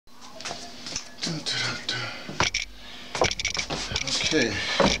Okay,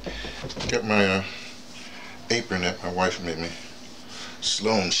 got my apron that my wife made me.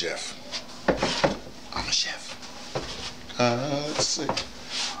 Sloan chef. I'm a chef. Let's see.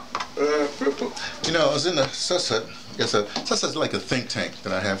 You know, I was in the Sussex. I guess Sussex is like a think tank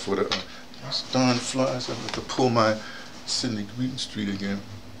that I have for the darn flies. I have to pull my Sidney Green Street again.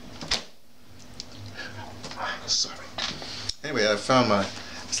 Sorry. Anyway, I found my.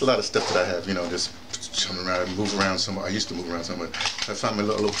 It's a lot of stuff that I have. You know, just jumping around, move around somewhere. I used to move around somewhere. I found my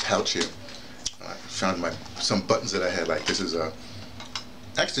little pouch here. I found some buttons that I had. Like this is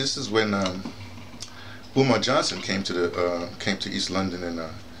actually this is when Umar Johnson came to East London,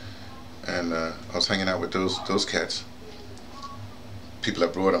 and I was hanging out with those cats. People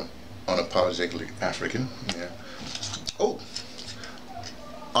that brought them, unapologetically African. Yeah. Oh,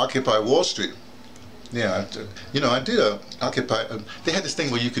 Occupy Wall Street. Yeah, I did Occupy. They had this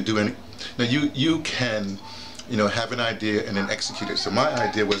thing where you could do any. You can, have an idea and then execute it. So my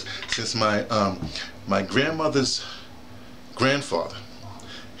idea was, since my my grandmother's grandfather,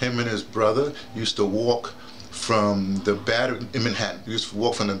 him and his brother used to walk from the Battery in Manhattan. He used to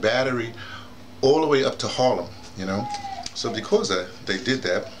walk from the Battery all the way up to Harlem. So because they did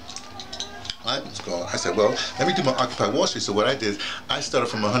that, I said, well, let me do my Occupy Wall Street. So what I did, I started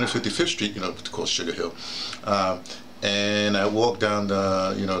from 155th Street, called Sugar Hill, and I walked down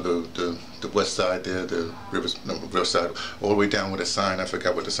the west side there, the riverside, all the way down with a sign. I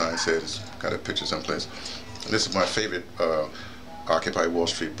forgot what the sign said. It's got a picture someplace. And this is my favorite Occupy Wall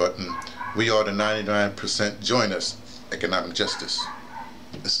Street button. We are the 99%. Join us. Economic justice.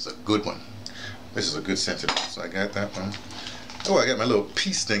 This is a good one. This is a good sentiment. So I got that one. Oh, I got my little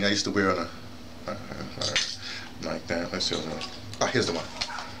peace thing I used to wear on like that. Let's see. Oh, here's the one.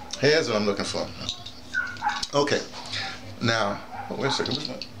 Here's what I'm looking for. Okay. Now, wait a second.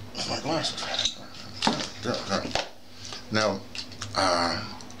 Where's my glasses? Now, I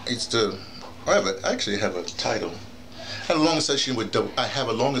actually have a title. I have a long association with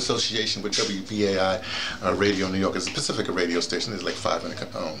WBAI Radio New York. It's a Pacifica radio station. There's like 5 in it.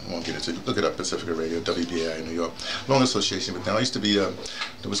 I won't get into it. Look it up, Pacifica Radio, WBAI New York. Long association with them. I used to be,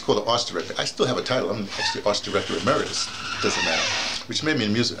 it was called the Arts Director. I still have a title. I'm actually Arts Director Emeritus. Doesn't matter. Which made me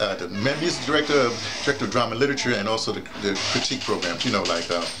the music director, director of drama and literature, and also the critique programs.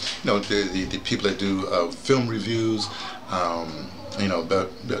 The people that do film reviews.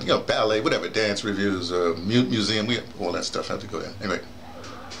 Ballet, whatever, dance reviews, museum, all that stuff have to go there. Anyway,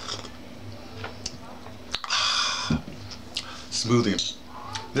 smoothie.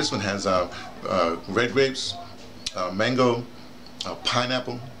 This one has red grapes, mango,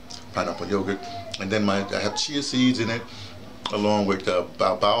 pineapple yogurt, and then I have chia seeds in it, along with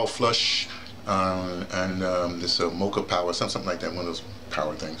Bao Flush and this mocha power, something like that, one of those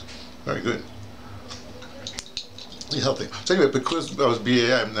power things. Very good. Healthy. So anyway, because I was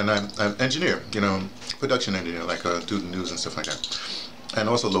BAI and I'm an engineer, production engineer, like do the news and stuff like that, and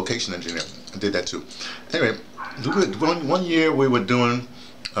also location engineer. I did that too. Anyway, one year we were doing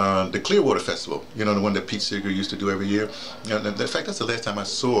the Clearwater Festival, the one that Pete Seeger used to do every year. In fact, that's the last time I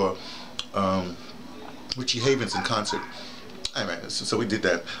saw Richie Havens in concert. Anyway, so we did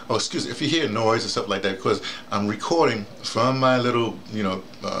that. Oh, excuse me, if you hear noise and stuff like that, because I'm recording from my little,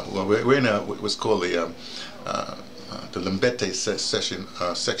 well, we're in what's called the Lembete section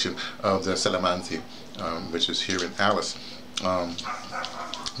of the Salamanti, which is here in Alice. Well,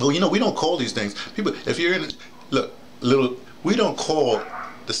 we don't call these things people. If you're in, we don't call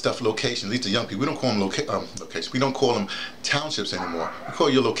the stuff locations. These are young people. We don't call them locations. We don't call them townships anymore. We call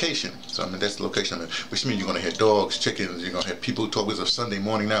your location. So that's the location, which means you're going to hear dogs, chickens. You're going to hear people talk. It's a Sunday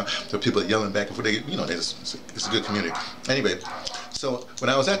morning now. So people are yelling back and forth. It's a good community. Anyway, so when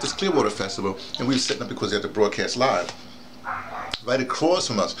I was at this Clearwater Festival, and we were setting up because they had to broadcast live. Right across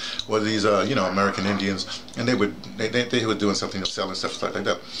from us were these, American Indians, and they were doing something, selling stuff like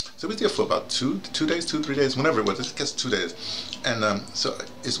that. So we was there for about 2 days, 2-3 days, whenever it was. I guess 2 days. And so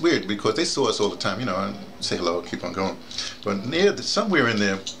it's weird because they saw us all the time, and say hello, keep on going. But somewhere in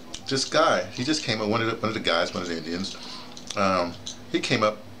there, this guy, he just came up. One of the Indians, he came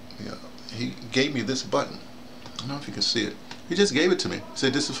up. He gave me this button. I don't know if you can see it. He just gave it to me. He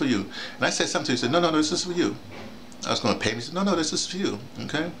said, "This is for you." And I said something to him. He said, "No, this is for you." I was going to pay him. He said, no, this is for you.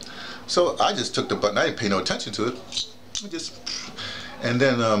 Okay? So I just took the button. I didn't pay no attention to it. And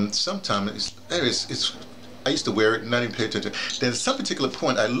then sometime, I used to wear it and I didn't pay attention. Then at some particular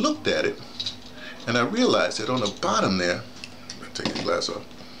point, I looked at it and I realized that on the bottom there, I'll take the glass off.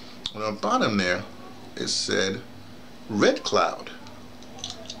 On the bottom there, it said Red Cloud.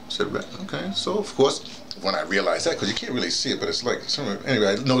 It said Red. Okay. So of course, when I realized that, because you can't really see it, but it's like,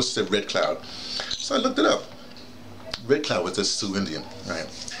 anyway, I noticed a red cloud. So I looked it up. Red cloud was the Sioux Indian, right?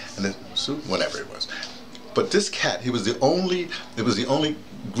 And the Sioux, whatever it was. But this cat, it was the only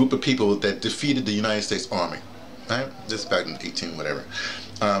group of people that defeated the United States Army, right? This back in 18 whatever.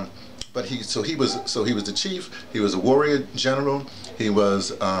 But he was the chief. He was a warrior general. He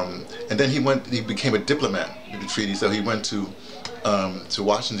was, and then he became a diplomat in the treaty. So he went to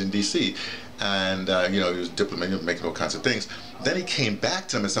Washington D.C. and you know, he was a diplomat, he was making all kinds of things. Then he came back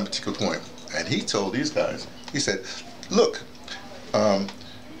to them at some particular point, and he told these guys, he said, "Look, we're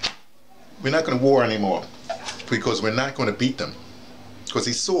not going to war anymore because we're not going to beat them." Because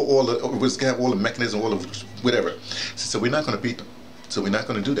he saw all the mechanism, all of whatever. So we're not going to beat them. So we're not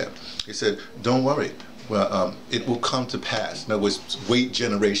going to do that. He said, "Don't worry. Well, it will come to pass." In other words, wait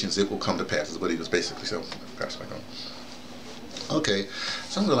generations, it will come to pass. Is what he was basically saying. Pass back on. Okay,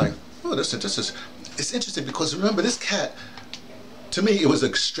 so I'm like, oh, this is it's interesting because remember, this cat, to me, it was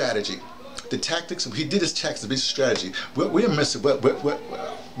a strategy. The tactics, he did his tactics, his strategy. What we're missing,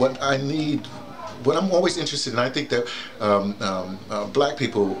 what I need. What I'm always interested in, I think that black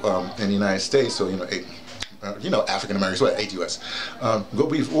people in the United States, so you know, African Americans, well, ADOS, what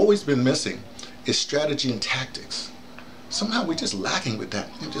we've always been missing is strategy and tactics. Somehow we're just lacking with that.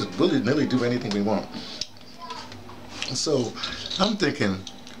 We just willy-nilly do anything we want. And so I'm thinking,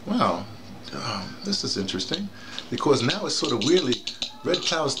 wow, this is interesting, because now it's sort of weirdly, Red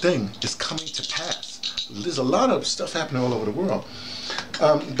Cloud's thing is coming to pass. There's a lot of stuff happening all over the world,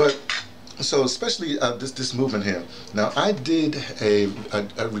 but. So especially this movement here. Now I did I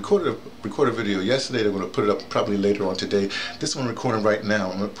recorded a video yesterday. They're going to put it up probably later on today. This one I'm recording right now.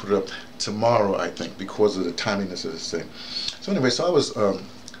 I'm going to put it up tomorrow, I think, because of the timeliness of this thing. So anyway, so I was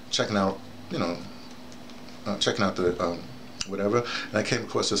checking out, you know, checking out the whatever, and I came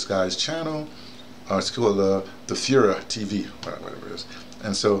across this guy's channel. It's called the Fuhrer TV, whatever it is.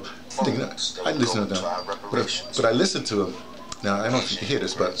 And so I listened to them, but I listened to him. Now I don't know if you can hear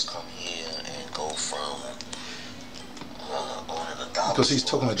this, but. Because he's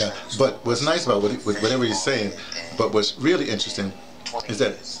talking like that. But what's nice about whatever he's saying, but what's really interesting is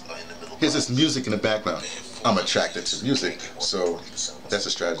that here's this music in the background. I'm attracted to music, so that's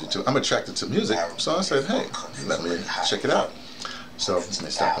a strategy too. I'm attracted to music, so I said, hey, let me check it out. So let me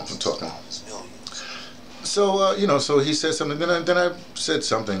stop him from talking. So you know, so he said something. Then I said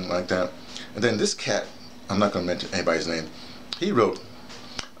something like that, and then this cat, I'm not going to mention anybody's name. He wrote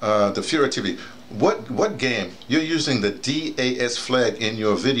the Fuhrer TV. What game? You're using the DAS flag in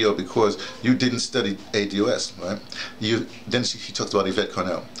your video because you didn't study ADOS, right? Then he talks about Yvette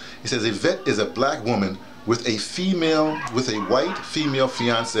Cornell. He says Yvette is a black woman with a white female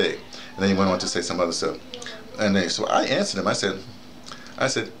fiance. And then he went on to say some other stuff. And then so I answered him. I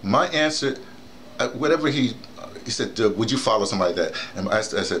said my answer, whatever he said, would you follow somebody like that? And I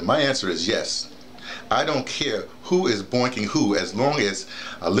said my answer is yes. I don't care who is boinking who, as long as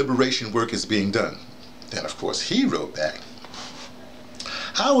liberation work is being done. Then, of course, he wrote back,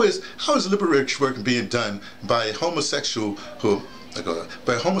 how is liberation work being done by a homosexual who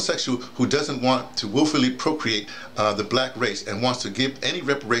doesn't want to willfully procreate the black race and wants to give any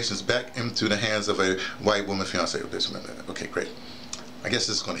reparations back into the hands of a white woman fiance? Okay, great. I guess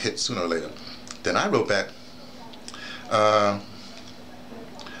this is going to hit sooner or later. Then I wrote back,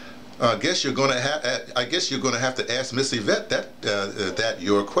 I guess you're going to have to ask Miss Yvette that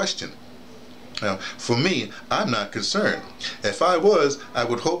your question. Now, for me, I'm not concerned. If I was, I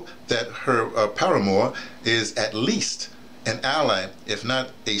would hope that her paramour is at least an ally, if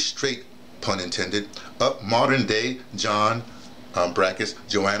not a straight, pun intended, up modern day John brackets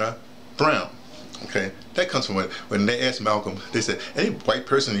Joanna Brown. Okay, that comes from when they asked Malcolm. They said, any white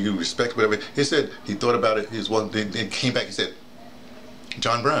person you respect, whatever. He said he thought about it. They came back. He said,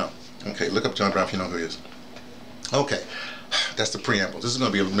 John Brown. Okay, look up John Brown if you know who he is. Okay, that's the preamble. This is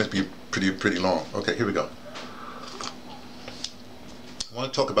going to be pretty long. Okay, here we go. I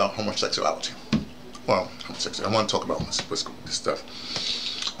want to talk about homosexuality. Well, I want to talk about this stuff.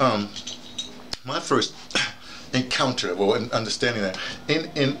 My first encounter, or understanding that,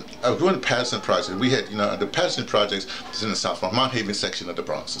 during the Patterson Project, we had, the Patterson Project is in the South Bronx, Mount Haven section of the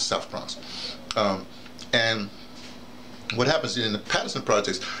Bronx, the South Bronx, and what happens in the Patterson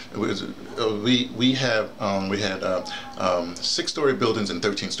projects was we had 6-story buildings and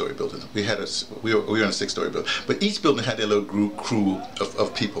 13-story buildings. We were in a 6-story building, but each building had their little crew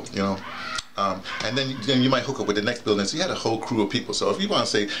of people, and then you might hook up with the next building. So you had a whole crew of people. So if you want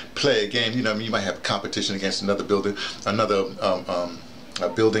to say play a game, you might have competition against another building,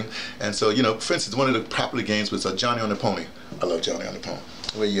 building. And so for instance, one of the popular games was Johnny on the Pony. I love Johnny on the Pony.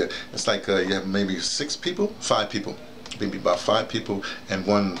 where it's like you have maybe 6 people, 5 people, maybe about 5 people and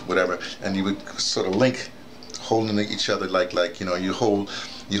one whatever, and you would sort of link, holding each other like you know, you hold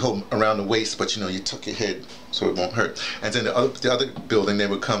around the waist, but you know, you tuck your head so it won't hurt. And then the other building, they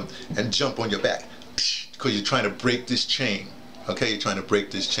would come and jump on your back because you're trying to break this chain. Okay, you're trying to break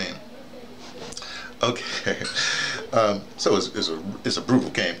this chain. Okay, so it's a brutal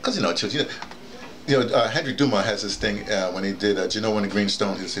game because you know, Henry Dumas has this thing when he did, do you know, when the Green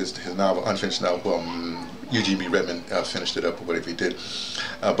Stone, his novel, unfinished novel, well, Eugene B. Redmond finished it up or whatever he did,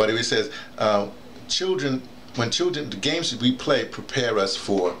 but he says, the games we play prepare us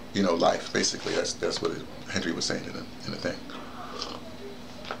for, you know, life. Basically, that's what Henry was saying in the thing.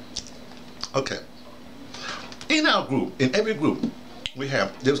 Okay. In our group, in every group,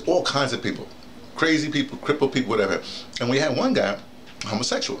 there's all kinds of people, crazy people, crippled people, whatever. And we had one guy,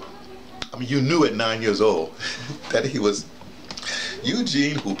 homosexual. I mean, you knew at 9 years old that he was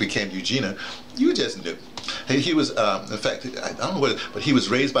Eugene, who became Eugenia. You just knew. He was, in fact, I don't know what, but he was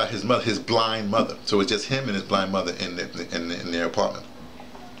raised by his mother, his blind mother. So it was just him and his blind mother in their apartment.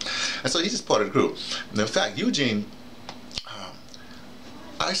 And so he's just part of the group. And in fact, Eugene,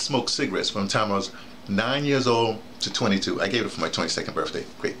 I smoked cigarettes from the time I was 9 years old to 22. I gave it for my 22nd birthday.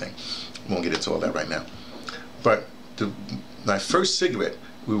 Great thing. Won't get into all that right now. But my first cigarette,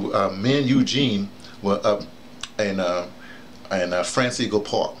 me and Eugene were up in France Eagle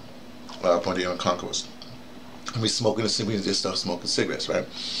Park, up on the concourse. And we just started smoking cigarettes, right?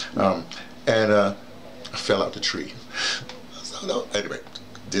 And I fell out the tree. So, no, anyway,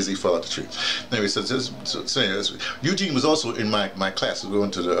 dizzy, fell out the tree. Anyway, so Eugene was also in my class. We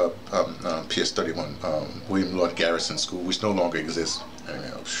went to the PS31, William Lord Garrison School, which no longer exists.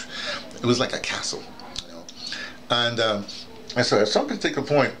 Anyway, it was like a castle, you know. And so at some particular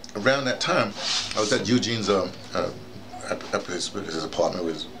point around that time, I was at Eugene's up his apartment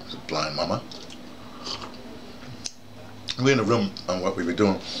with his blind mama. We're in a room on what we were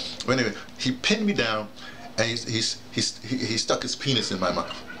doing. But anyway, he pinned me down, and he stuck his penis in my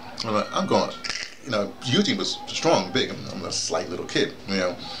mouth. I'm like, I'm going, you know, Eugene was strong, big. I'm a slight little kid, you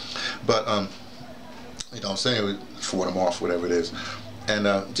know. But you know what I'm saying, we fought him off, whatever it is. And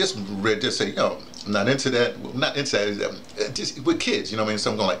just say, you know, I'm not into that. Not into that. Just with kids, you know what I mean. So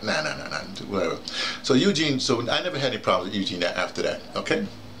I'm going like, nah, whatever. So Eugene. So I never had any problems with Eugene after that. Okay.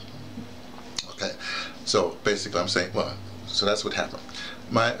 Okay. So basically, I'm saying, well, so that's what happened.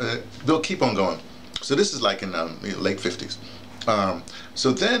 They'll keep on going. So this is like in late 50s.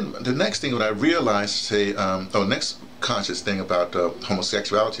 So then the next thing that I realized, next conscious thing about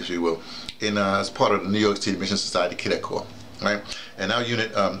homosexuality, if you will, as part of the New York City Mission Society Cadet Corps. Right, and our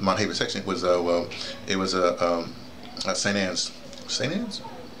unit, Mount Haven section, was it was St. Anne's,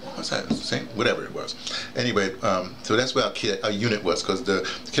 what's that? Whatever it was. Anyway, so that's where our unit was, because the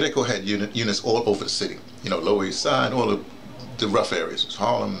Cadet Corps had units all over the city. You know, Lower East Side, all of the rough areas,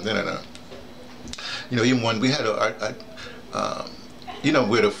 Harlem, You know, even when we had you know,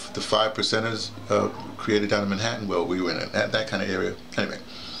 where the 5 percenters created down in Manhattan. Well, we were in that kind of area. Anyway.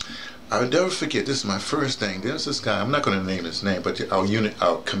 I would never forget, this is my first thing. There's this guy, I'm not going to name his name, but our unit,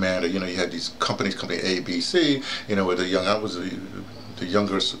 our commander, you know, you had these company A, B, C, you know, with I was the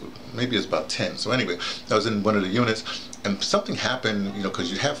younger, maybe it's about 10. So anyway, I was in one of the units, and something happened, you know, because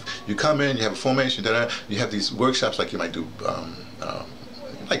you come in, you have a formation, you have these workshops like you might do,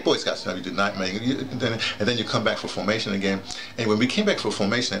 like Boy Scouts, you know, you do night making, and then you come back for formation again. And when we came back for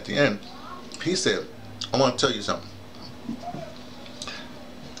formation at the end, he said, I want to tell you something.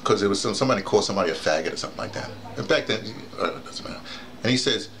 Because it was somebody called somebody a faggot or something like that. And back then, it doesn't matter. And he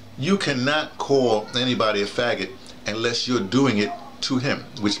says, you cannot call anybody a faggot unless you're doing it to him,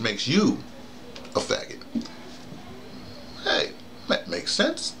 which makes you a faggot. Hey, that makes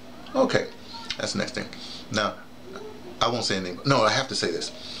sense. Okay, that's the next thing. Now, I won't say anything. No, I have to say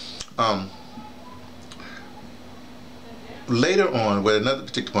this. Later on, at another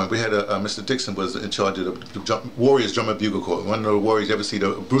particular point, we had Mr. Dixon was in charge of the Warriors Drum and Bugle Corps. One of the Warriors, you ever see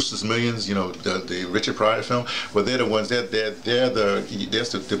the Brewster's Millions, you know, the Richard Pryor film? Well, they're the ones. They're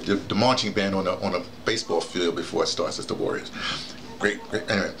the marching band on a baseball field before it starts. It's the Warriors. Great.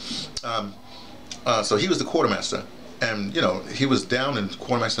 Anyway, so he was the quartermaster, and you know, he was down in the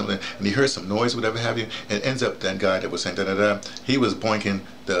quartermaster, and he heard some noise, whatever have you, and it ends up that guy that was saying he was boinking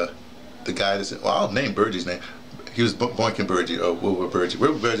the guy that said, well, I'll name Burgie's name. He was boinking Burgie, Wilbur Burgie.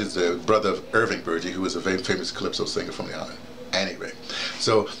 Wilbur Burgie is the brother of Irving Burgie, who was a very famous calypso singer from the island. Anyway,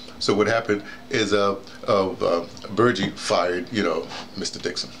 so what happened is Burgie fired, you know, Mr.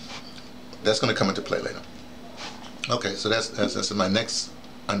 Dixon. That's going to come into play later. Okay, so that's my next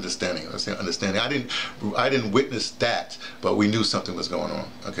understanding. Let's say understanding. I didn't witness that, but we knew something was going on.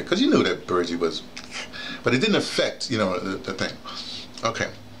 Okay, because you knew that Burgee was, but it didn't affect, you know, the thing. Okay,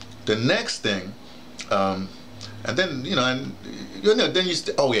 the next thing, and then then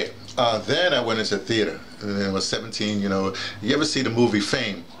oh yeah. Then I went into theater, and then I was 17, you know. You ever see the movie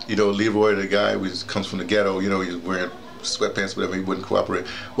Fame? You know, Leroy, the guy who comes from the ghetto, you know, he's wearing sweatpants, whatever, he wouldn't cooperate.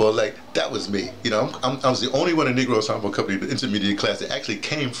 Well, like, that was me. You know, I was the only one in Negro Ensemble Company, the intermediate class, that actually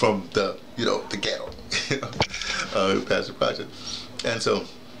came from the, you know, the ghetto, you know, past the project. And so,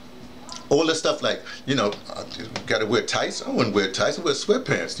 all this stuff like, you know, gotta wear tights. I wouldn't wear tights, I wear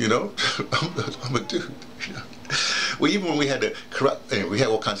sweatpants, you know. I'm a dude, you know. Well, even when we had the karate, we had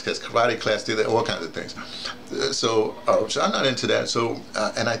all kinds of classes, karate class, all kinds of things. So I'm not into that. So,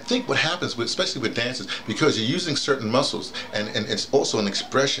 and I think what happens, especially with dances, because you're using certain muscles, and it's also an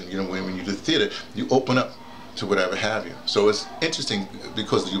expression. You know, when you do theater, you open up to whatever have you. So it's interesting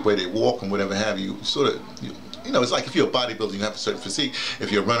because of the way they walk and whatever have you. You know, it's like if you're a bodybuilder, you have a certain physique.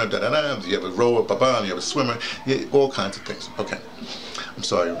 If you're a runner, if you have a rower, you have a swimmer, all kinds of things. Okay, I'm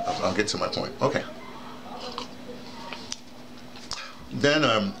sorry, I'll get to my point. Okay. Then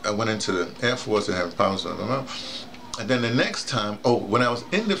I went into the Air Force and had problems. And then the next time, when I was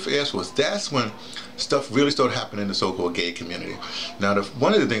in the Air Force, that's when stuff really started happening in the so-called gay community. Now,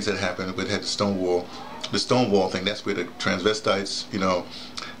 one of the things that happened, we had the Stonewall thing. That's where the transvestites, you know,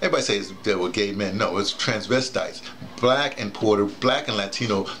 everybody says they were gay men. No, it's transvestites, black and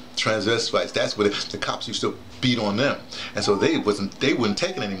Latino transvestites. That's where the cops used to beat on them, and so they wouldn't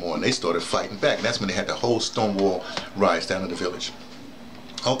take it anymore, and they started fighting back. And that's when they had the whole Stonewall riots down in the village.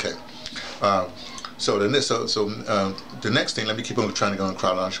 Okay, so the next thing, let me keep on trying to go in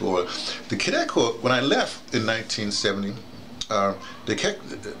chronological order. The Cadet Corps, when I left in 1970,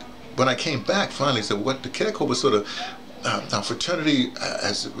 when I came back finally, so what the Cadet Corps was sort of our fraternity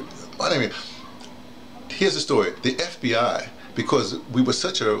here's the story. The FBI, because we were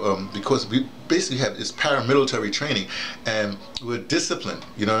because we basically had this paramilitary training, and we were disciplined,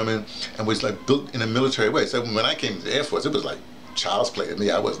 you know what I mean, and was like built in a military way. So when I came to the Air Force, it was like child's play to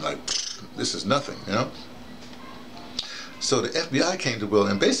me. I was like, this is nothing, you know. So the FBI came to Will,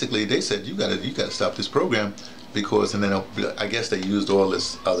 and basically they said, you gotta stop this program, because, and then I guess they used all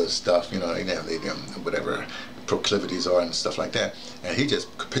this other stuff, you know, they whatever proclivities are and stuff like that, and he just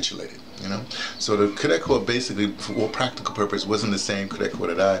capitulated, you know. So the Cadet Corps basically, for all practical purpose, wasn't the same Cadet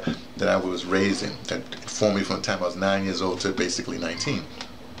Corps that I was raised in, that formed me from the time I was 9 years old to basically 19.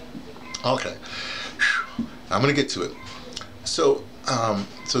 Okay, I'm gonna get to it. So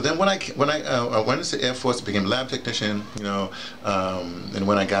so then when I went into the Air Force, became a lab technician, you know, and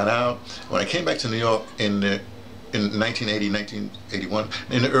when I got out, when I came back to New York in 1980, 1981,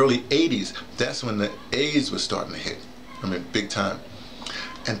 in the early 80s, that's when the AIDS was starting to hit. I mean, big time.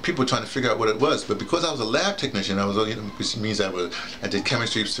 And people were trying to figure out what it was. But because I was a lab technician, I was, you know, which means I did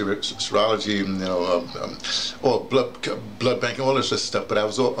chemistry, serology, you know, or blood banking, all this stuff. But I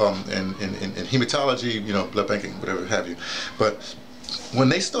was all in hematology, you know, blood banking, whatever have you. But when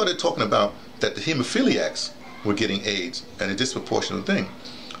they started talking about that the hemophiliacs were getting AIDS and a disproportionate thing,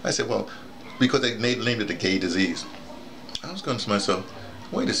 I said, well, because they named it the gay disease. I was going to myself,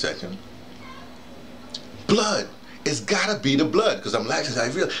 wait a second, blood. It's gotta be the blood, because I'm lactose. I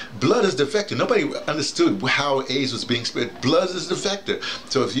realized blood is the vector. Nobody understood how AIDS was being spread. Blood is the vector.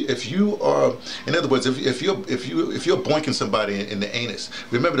 So if you are, in other words, if you're boinking somebody in the anus,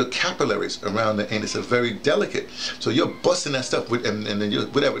 remember the capillaries around the anus are very delicate. So you're busting that stuff with, and then you're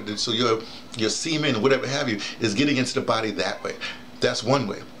whatever. So your semen, whatever have you, is getting into the body that way. That's one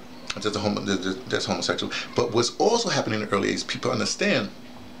way. That's homosexual. But what's also happening in the early 80s, people understand,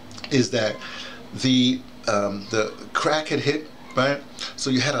 is that the crack had hit, right?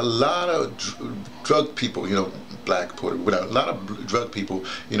 So you had a lot of drug people, you know, black, Puerto Rican, a lot of drug people,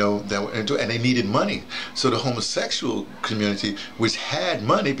 you know, that were into it, and they needed money. So the homosexual community, which had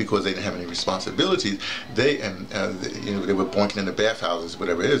money because they didn't have any responsibilities, you know, they were boinking in the bathhouses,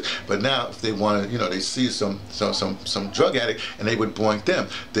 whatever it is. But now, if they wanted, you know, they see some drug addict, and they would boink them.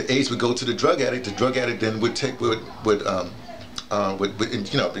 The AIDS would go to the drug addict. The drug addict then would you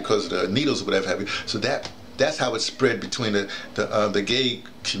know, because the needles or whatever have you. So that's how it spread between the gay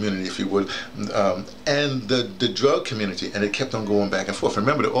community, if you would, and the drug community, and it kept on going back and forth.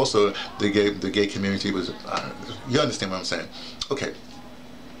 Remember that also the gay community was, you understand what I'm saying? Okay.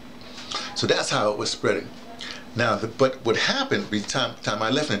 So that's how it was spreading. Now, but what happened the time I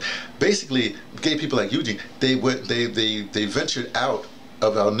left, and basically gay people like Eugene, they ventured out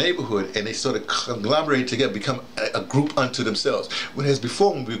of our neighborhood, and they sort of conglomerated together, become a group unto themselves. Whereas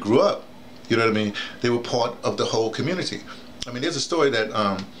before, when we grew up, you know what I mean, they were part of the whole community. I mean, there's a story that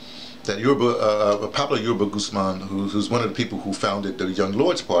that Yoruba, a popular Yoruba Guzman, who's one of the people who founded the Young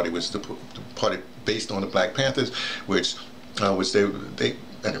Lords Party, which is the party based on the Black Panthers, which they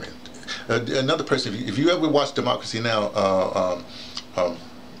anyway. Another person, if you ever watch Democracy Now,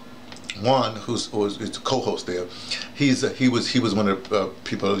 Juan, who's the co-host there, he was one of the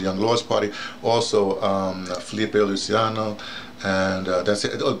people of the Young Lords Party. Also, Felipe Luciano, and that's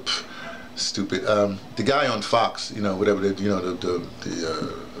it. Oh, stupid. The guy on Fox, you know, whatever, the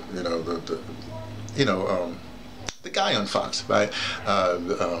guy on Fox, right?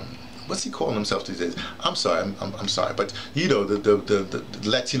 What's he calling himself these days? I'm sorry, I'm sorry, but you know, the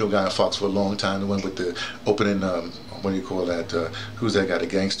Latino guy on Fox for a long time, the one with the opening, what do you call that? Who's that guy? The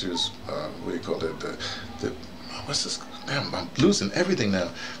gangsters? What do you call it? The what's this? Damn, I'm losing everything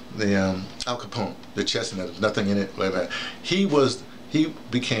now. The Al Capone, the chestnut, nothing in it, like that. He was the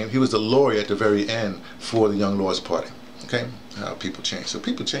lawyer at the very end for the Young Lords Party. Okay, how people change. So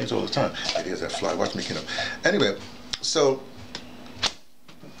people change all the time. There's that fly. Watch me get up. Anyway, so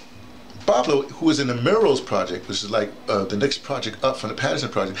Pablo, who was in the Murals Project, which is like the next project up from the Patterson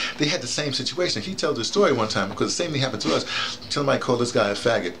Project, they had the same situation. He tells the story one time because the same thing happened to us. Somebody called this guy a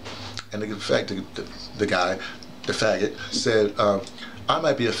faggot, and the guy, the faggot, said, "I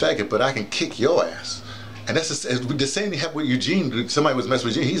might be a faggot, but I can kick your ass." And that's the same thing happened with Eugene. Somebody was messing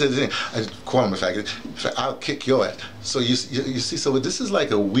with Eugene. He said, "I call him a faggot. I'll kick your ass." So you see, so this is like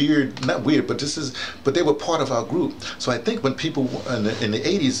a weird, not weird, but but they were part of our group. So I think when people in the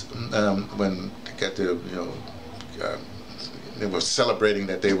 80s, when they got the, they were celebrating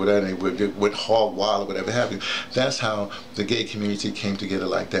that they were there, and they went hog wild or whatever have you. That's how the gay community came together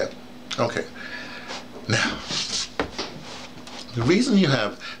like that. Okay, now. The reason you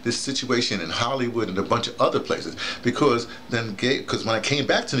have this situation in Hollywood and a bunch of other places, because when I came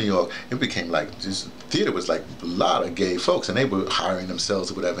back to New York, it became like, this theater was like a lot of gay folks, and they were hiring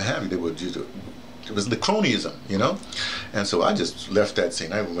themselves or whatever have you. They would it was the cronyism, you know? And so I just left that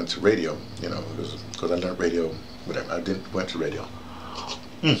scene. I went to radio, you know, because I learned radio, whatever. I went to radio.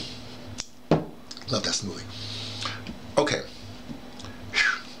 Love that smoothie. Okay.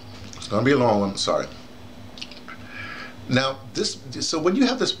 It's gonna be a long one, sorry. Now, so when you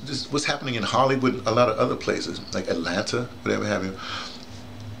have this, what's happening in Hollywood, a lot of other places, like Atlanta, whatever have you,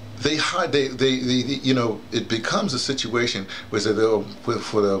 they you know, it becomes a situation where for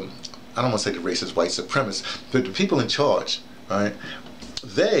the, I don't want to say the racist white supremacists, but the people in charge, right,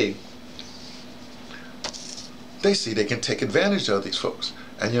 they see they can take advantage of these folks.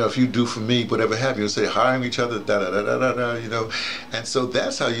 And, you know, if you do for me, whatever have you, say hiring each other, you know. And so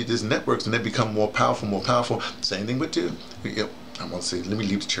that's how these networks, and they become more powerful, more powerful. Same thing with I won't say, let me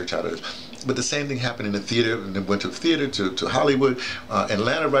leave the church out of this. But the same thing happened in the theater, and then went to the theater, to Hollywood.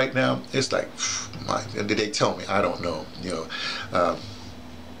 Atlanta right now, it's like, and did they tell me? I don't know, you know.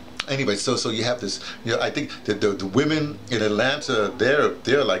 Anyway, so you have this, you know, I think that the women in Atlanta,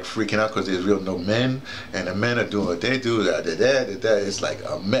 they're like freaking out because there's no men, and the men are doing what they do, it's like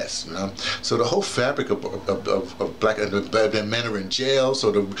a mess, you know. So the whole fabric of black, the men are in jail,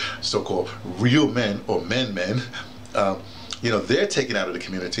 so the so-called real men, or men, you know, they're taken out of the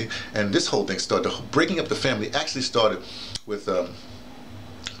community, and this whole thing started, the breaking up the family actually started with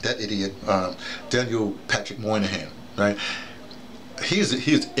that idiot, Daniel Patrick Moynihan, right? He's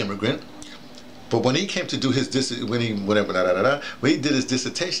an immigrant, but when he came to do his when he did his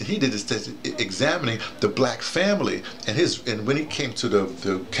dissertation, he did his examining the black family, and when he came to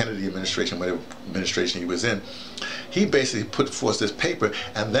the Kennedy administration, whatever administration he was in, he basically put forth this paper,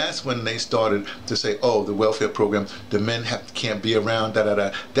 and that's when they started to say, oh, the welfare program, the men can't be around,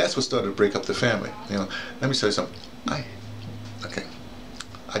 That's what started to break up the family. You know, let me tell you something. I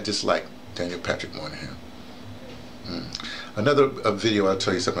dislike Daniel Patrick Moynihan. Another video, I'll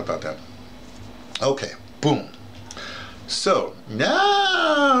tell you something about that. Okay, boom. So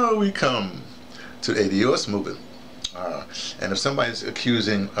now we come to ADOS movement. And if somebody's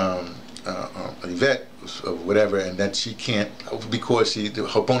accusing Yvette of whatever, and that she can't, because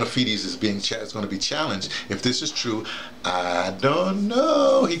her bona fides is going to be challenged. If this is true, I don't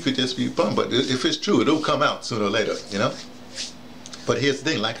know. He could just be bummed, but if it's true, it'll come out sooner or later, you know. But here's the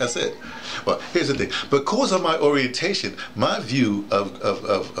thing, like I said, well, here's the thing. Because of my orientation, my view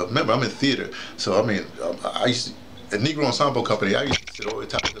remember, I'm in theater, so I mean, I used to, a Negro Ensemble Company, I used to sit over the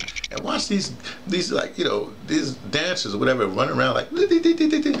top of them and watch these like, you know, these dancers or whatever running around like,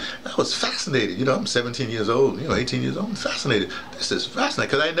 I was fascinated. You know, I'm 17 years old, you know, 18 years old, I'm fascinated. This is fascinating,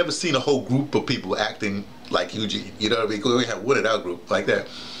 because I had never seen a whole group of people acting like Eugene, you know what I mean? Because we had one in our group like that.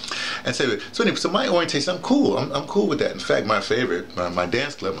 And so anyway, so my orientation, I'm cool. I'm cool with that. In fact, my favorite, my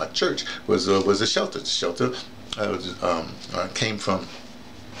dance club, my church was a shelter. The shelter came from,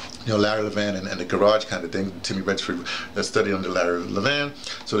 you know, Larry Levan and the garage kind of thing. Timmy Redford studied under Larry Levan.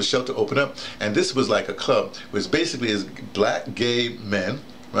 So the shelter opened up, and this was like a club, which basically is black gay men,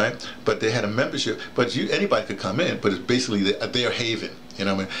 right? But they had a membership, but anybody could come in, but it's basically their haven, you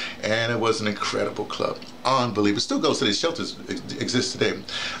know what I mean? And it was an incredible club, unbelievable. It still goes to these shelters, exist today.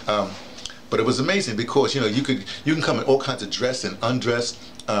 But it was amazing because, you know, you can come in all kinds of dress and undress,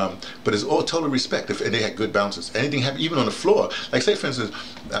 but it's all total respect. And they had good bouncers. Anything happened, even on the floor. Like, say for instance,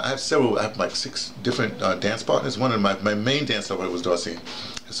 I have like 6 different dance partners. One of my main dance partner was Darcy.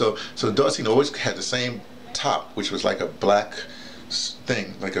 So Darcy always had the same top, which was like a black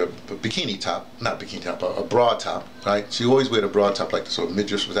thing, like a bikini top, not bikini top, a broad top, right? She always wore a broad top, like the sort of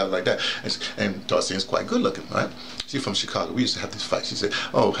midriff without like that. And Darcy is quite good looking, right? She's from Chicago. We used to have these fights. She said,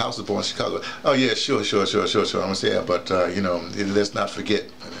 "Oh, House was born in Chicago." "Oh yeah, sure." I'm gonna say, "Yeah, but you know, let's not forget."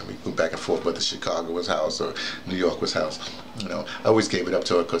 And then we go back and forth whether Chicago was House or New York was House. You know, I always gave it up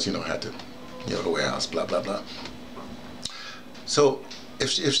to her because, you know, I had to, you know, the warehouse, blah blah blah. So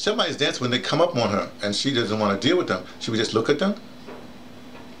if somebody's dancing, when they come up on her and she doesn't want to deal with them, she would just look at them,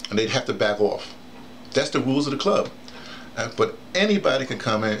 and they'd have to back off. That's the rules of the club. But anybody can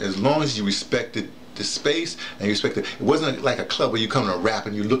come in as long as you respected the space and you respected. It wasn't like a club where you come to rap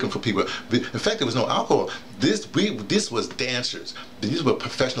and you're looking for people. In fact, there was no alcohol. This was dancers. These were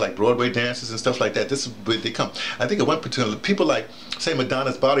professional, like Broadway dancers and stuff like that. This is where they come. I think at one particular, people like, say,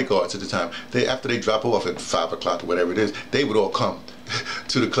 Madonna's bodyguards at the time, after they drop off at 5 o'clock or whatever it is, they would all come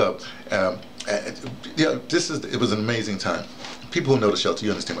to the club. Yeah, it was an amazing time. People who know the shelter,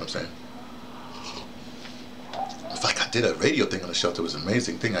 you understand what I'm saying. It's like I did a radio thing on the shelter. It was an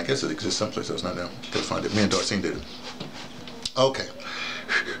amazing thing. I guess it exists someplace else. Not now. Gotta find it. Me and Darcine did it. Okay.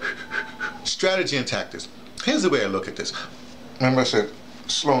 Strategy and tactics. Here's the way I look at this. Remember I said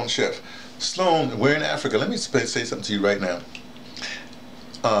Sloan chef. Sloan, we're in Africa. Let me say something to you right now.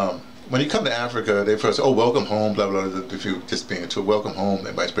 When you come to Africa, they first say, "Oh, welcome home," blah, blah, blah. If you're just being to welcome home,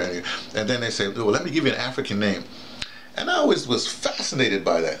 everybody's brand new. And then they say, "Well, let me give you an African name." And I always was fascinated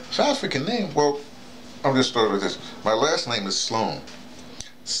by that. So African name, well, I'm just starting with this. My last name is Sloan.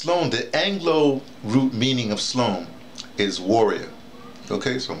 Sloan, the Anglo root meaning of Sloan is warrior.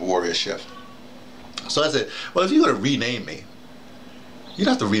 Okay, so I'm a warrior chef. So I said, well, if you're going to rename me, you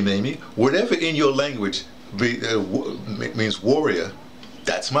don't have to rename me. Whatever in your language means warrior,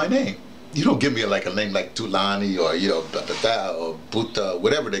 that's my name. You don't give me like a name like Tulani or, you know, or Buddha,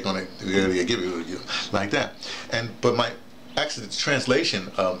 whatever they're going to give you, like that. But actually the translation,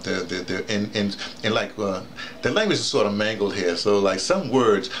 in like the language is sort of mangled here. So like some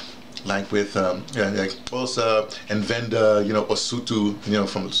words, like with like Osa and Venda, you know, or Sutu, you know,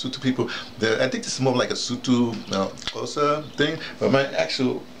 from Sutu people. I think this is more like a Sutu Osa thing. But my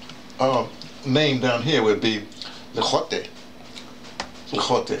actual name down here would be Likhote.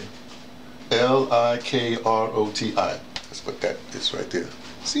 Likhote. Likroti. That's what that is right there.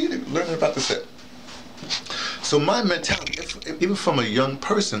 See, they're learning about the set. So my mentality, even from a young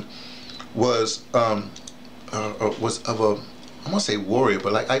person, was of a, I won't say warrior,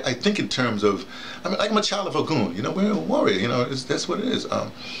 but like I think in terms of, I mean, like I'm a child of Ogun. You know, we're a warrior. You know, that's what it is.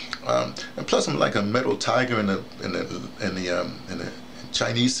 And plus, I'm like a metal tiger in the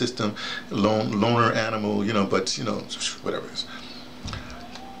Chinese system, loner animal. You know, but you know, whatever it is.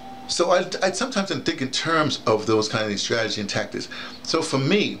 So I sometimes think in terms of those kind of strategy and tactics. So for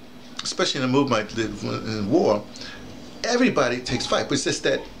me, especially in a movement in war, everybody takes fight. But it's just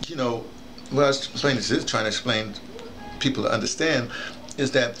that, you know, what I was trying to explain people to understand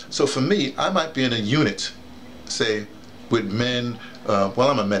is that, so for me, I might be in a unit, say, with men, well,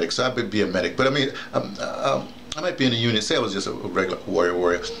 I'm a medic, so I would be a medic. But I mean, I might be in a unit, say I was just a regular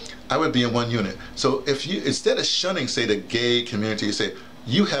warrior. I would be in one unit. So if you, instead of shunning, say, the gay community, you say,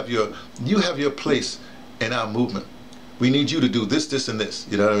 you have your place in our movement. We need you to do this, this, and this.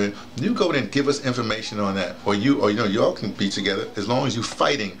 You know what I mean? You go in and give us information on that, or you know, y'all can be together as long as you're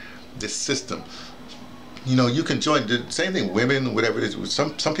fighting this system. You know, you can join the same thing. Women, whatever it is.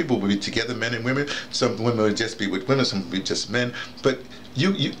 Some people will be together, men and women. Some women will just be with women. Some will be just men. But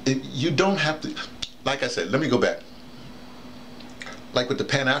you don't have to. Like I said, let me go back. Like with the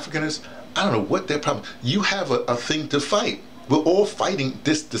Pan-Africanists, I don't know what their problem. You have a thing to fight. We're all fighting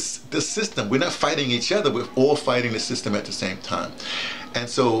this system. We're not fighting each other. We're all fighting the system at the same time. And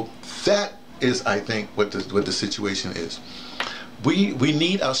so that is, I think, what the situation is. We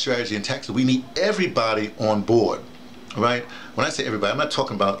need our strategy and tactics. We need everybody on board, right? When I say everybody, I'm not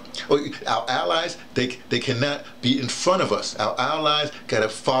talking about our allies. They cannot be in front of us. Our allies got to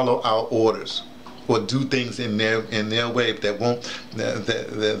follow our orders, or do things in their way that won't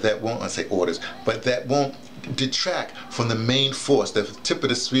I say orders, but that won't detract from the main force, the tip of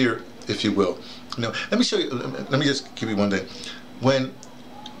the spear, if you will. You know, let me show you. Let me just give you one thing.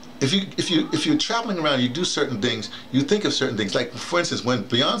 If you're traveling around, you do certain things, you think of certain things. Like, for instance, when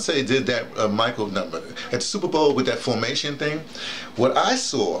Beyonce did that Michael number at Super Bowl with that formation thing, what I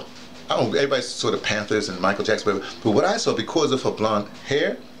saw, I don't know, everybody saw the Panthers and Michael Jackson, but what I saw, because of her blonde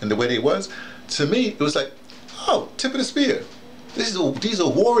hair and the way they was, to me, it was like, oh, tip of the spear. These are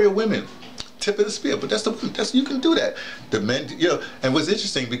warrior women. Tip of the spear, but that's you can do that. The men, you know, and what's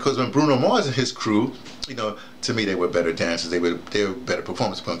interesting, because when Bruno Mars and his crew, you know, to me they were better dancers, they were better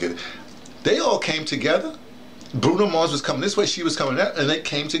performers. They all came together. Bruno Mars was coming this way, she was coming that, and they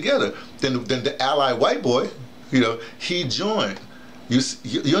came together. Then the ally white boy, you know, he joined.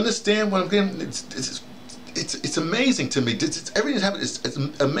 You understand what I'm getting? It's amazing to me. Everything's happening. It's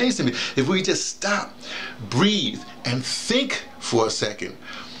amazing to me. If we just stop, breathe, and think for a second.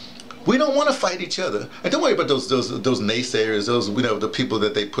 We don't want to fight each other, and don't worry about those naysayers, those, you know, the people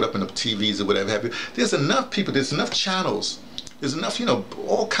that they put up in the TVs or whatever have you. There's enough people. There's enough channels. There's enough, you know,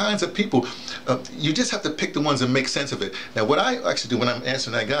 all kinds of people. You just have to pick the ones that make sense of it. Now, what I actually do when I'm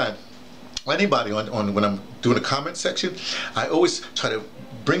answering that guy, or anybody on when I'm doing a comment section, I always try to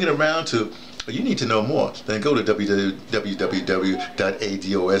bring it around to, you need to know more. Then go to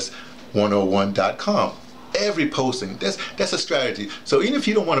www.ados101.com. Every posting, that's a strategy. So even if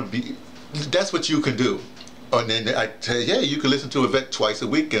you don't want to be, that's what you can do. And then I tell you, yeah, you can listen to Yvette twice a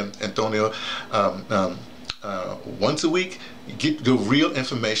week, and Antonio once a week. Get the real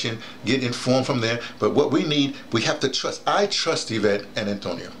information, get informed from there. But what we need, we have to trust. I trust Yvette and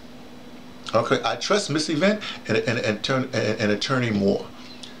Antonio. Okay, I trust Miss Yvette and Attorney Moore.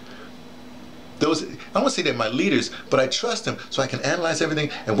 Those, I don't want to say they're my leaders, but I trust them so I can analyze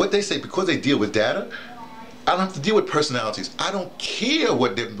everything. And what they say, because they deal with data, I don't have to deal with personalities. I don't care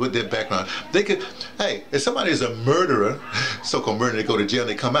what their background. They could, hey, if somebody is a murderer, so-called murderer, they go to jail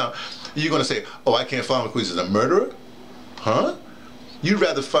and they come out, you're going to say, oh, I can't follow him because he's a murderer? Huh? You'd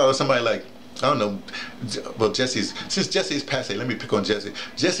rather follow somebody like, I don't know, well, since Jesse's passé, let me pick on Jesse.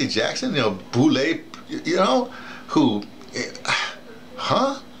 Jesse Jackson, you know, Boulay, you know, who,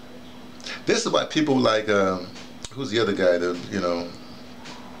 huh? This is why people like, who's the other guy, you know,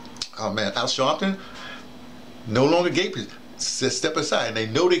 oh man, Al Sharpton, no longer gay people, step aside, and they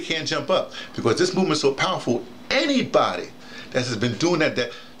know they can't jump up, because this movement is so powerful. Anybody that has been doing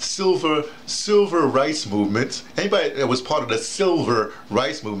that civil rights movement, anybody that was part of the civil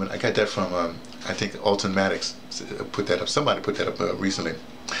rights movement, I got that from, I think Alton Maddox put that up, somebody put that up recently,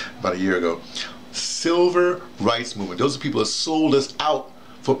 about a year ago. Civil rights movement, those are people that sold us out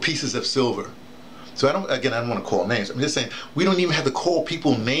for pieces of silver. So I don't want to call names. I'm just saying, we don't even have to call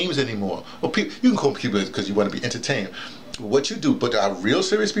people names anymore. Well, you can call people because you want to be entertained. What you do, but our real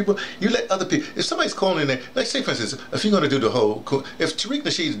serious people, you let other people, if somebody's calling in there, like say for instance, if you're going to do the whole, if Tariq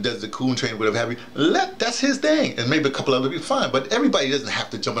Nasheed does the coon train, whatever have you, that's his thing, and maybe a couple other people, fine, but everybody doesn't have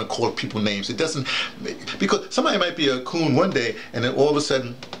to jump and call people names. It doesn't, because somebody might be a coon one day, and then all of a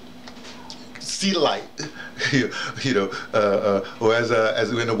sudden, see the light, you know, or as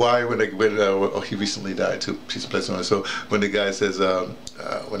in The Wire, oh, he recently died too. She's blessed on it. So when the guy says,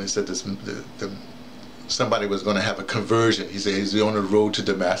 when he said this, somebody was going to have a conversion, he said he's on the road to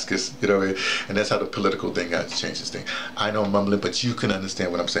Damascus, you know, and that's how the political thing got to change this thing. I know I'm mumbling, but you can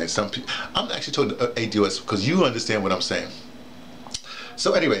understand what I'm saying. Some people, I'm actually told ADOS because you understand what I'm saying.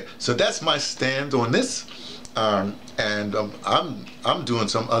 So anyway, so that's my stand on this. And I'm doing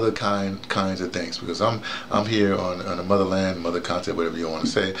some other kinds of things, because I'm here on the motherland, mother concept, whatever you want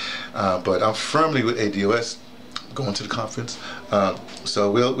to say. But I'm firmly with ADOS, going to the conference.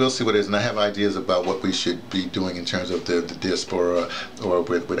 So we'll see what it is, and I have ideas about what we should be doing in terms of the diaspora or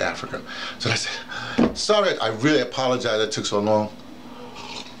with Africa. So that's it. Sorry, I really apologize that it took so long.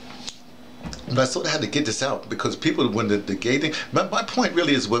 But I sort of had to get this out, because people, when the gay thing, my point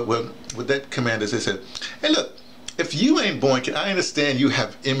really is what that commander said, hey look, if you ain't born, I understand you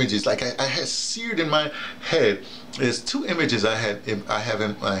have images, like I had seared in my head, there's two images I have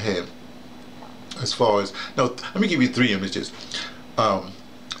in my head, as far as, no, let me give you three images.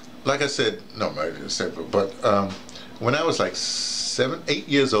 Like I said, no, I said, but when I was like 7, 8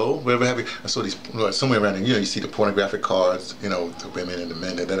 years old, whatever have you, I saw these, somewhere around there, you know, you see the pornographic cards, you know, the women and the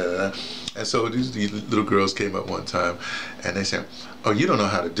men, and so these little girls came up one time, and they said, oh, you don't know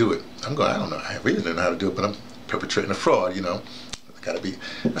how to do it. I'm going, I don't know, I really don't know how to do it, but I'm perpetrating a fraud, you know. Gotta be.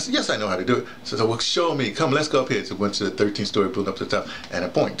 I said, yes, I know how to do it. So, well, show me. Come, let's go up here. So, went to the 13th-story building up to the top, and I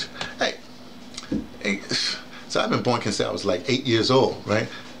boinked. Hey, so I've been boinking since I was like 8 years old, right?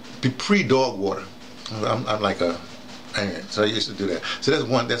 Pre-dog water. I'm like a Anyway, so I used to do that. So that's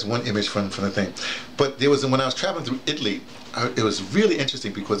one image from the thing. But there was, when I was traveling through Italy, it was really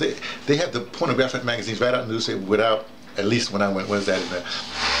interesting because they have the pornographic magazines right out in the newspaper without, at least when I went,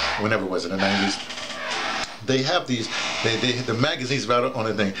 whenever it was, in the 90s. They have these, the magazines right on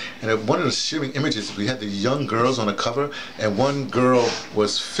the thing. And one of the shimmering images, we had the young girls on the cover, and one girl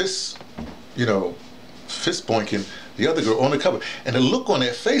was fist boinking the other girl on the cover, and the look on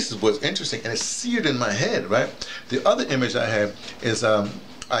their faces was interesting, and it seared in my head, right? The other image I have is I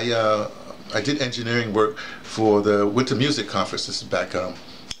did engineering work for the Winter Music Conference. This is back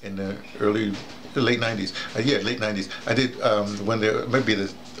in the late 90s. Yeah, late 90s. I did when there maybe the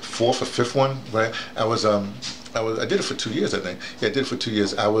fourth or fifth one, right? I did it for 2 years, I think. Yeah, I did it for 2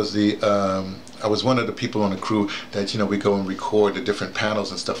 years. I was one of the people on the crew that, we go and record the different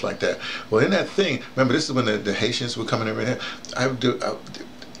panels and stuff like that. Well, in that thing, remember, this is when the Haitians were coming in right here.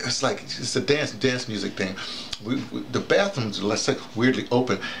 It's a dance music thing. The bathrooms were like weirdly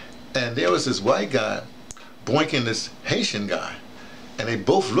open, and there was this white guy boinking this Haitian guy, and they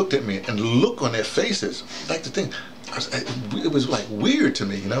both looked at me, and the look on their faces, like the thing, it was like weird to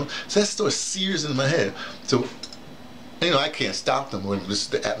me, So that sort of sears in my head. So, I can't stop them when this is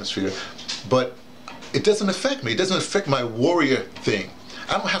the atmosphere, but it doesn't affect me. It doesn't affect my warrior thing.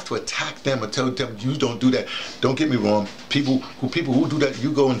 I don't have to attack them or tell them you don't do that. Don't get me wrong. People who do that,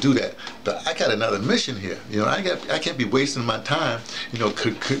 you go and do that. But I got another mission here. I can't be wasting my time,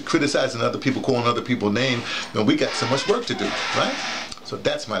 criticizing other people, calling other people names. We got so much work to do, right? So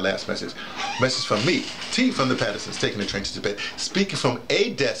that's my last message. Message from me, T from the Pattersons, taking the train to Tibet, speaking from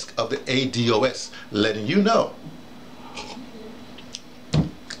a desk of the ADOS, letting you know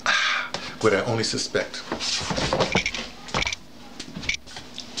what I only suspect.